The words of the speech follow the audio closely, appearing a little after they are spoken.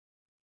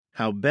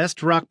How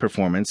Best Rock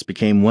Performance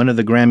Became One of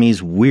the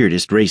Grammys'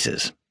 Weirdest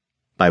Races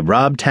by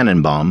Rob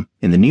Tannenbaum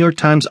in the New York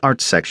Times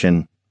Arts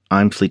section.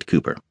 I'm Fleet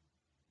Cooper.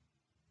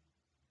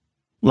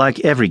 Like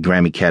every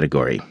Grammy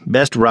category,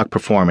 Best Rock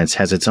Performance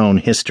has its own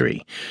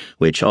history,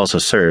 which also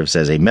serves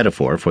as a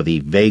metaphor for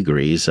the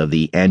vagaries of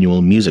the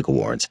annual music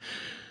awards.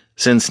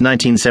 Since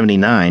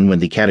 1979, when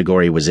the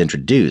category was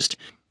introduced,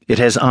 it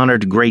has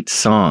honored great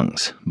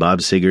songs,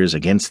 Bob Seger's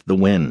Against the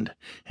Wind,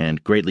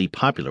 and greatly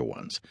popular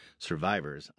ones, Survivors.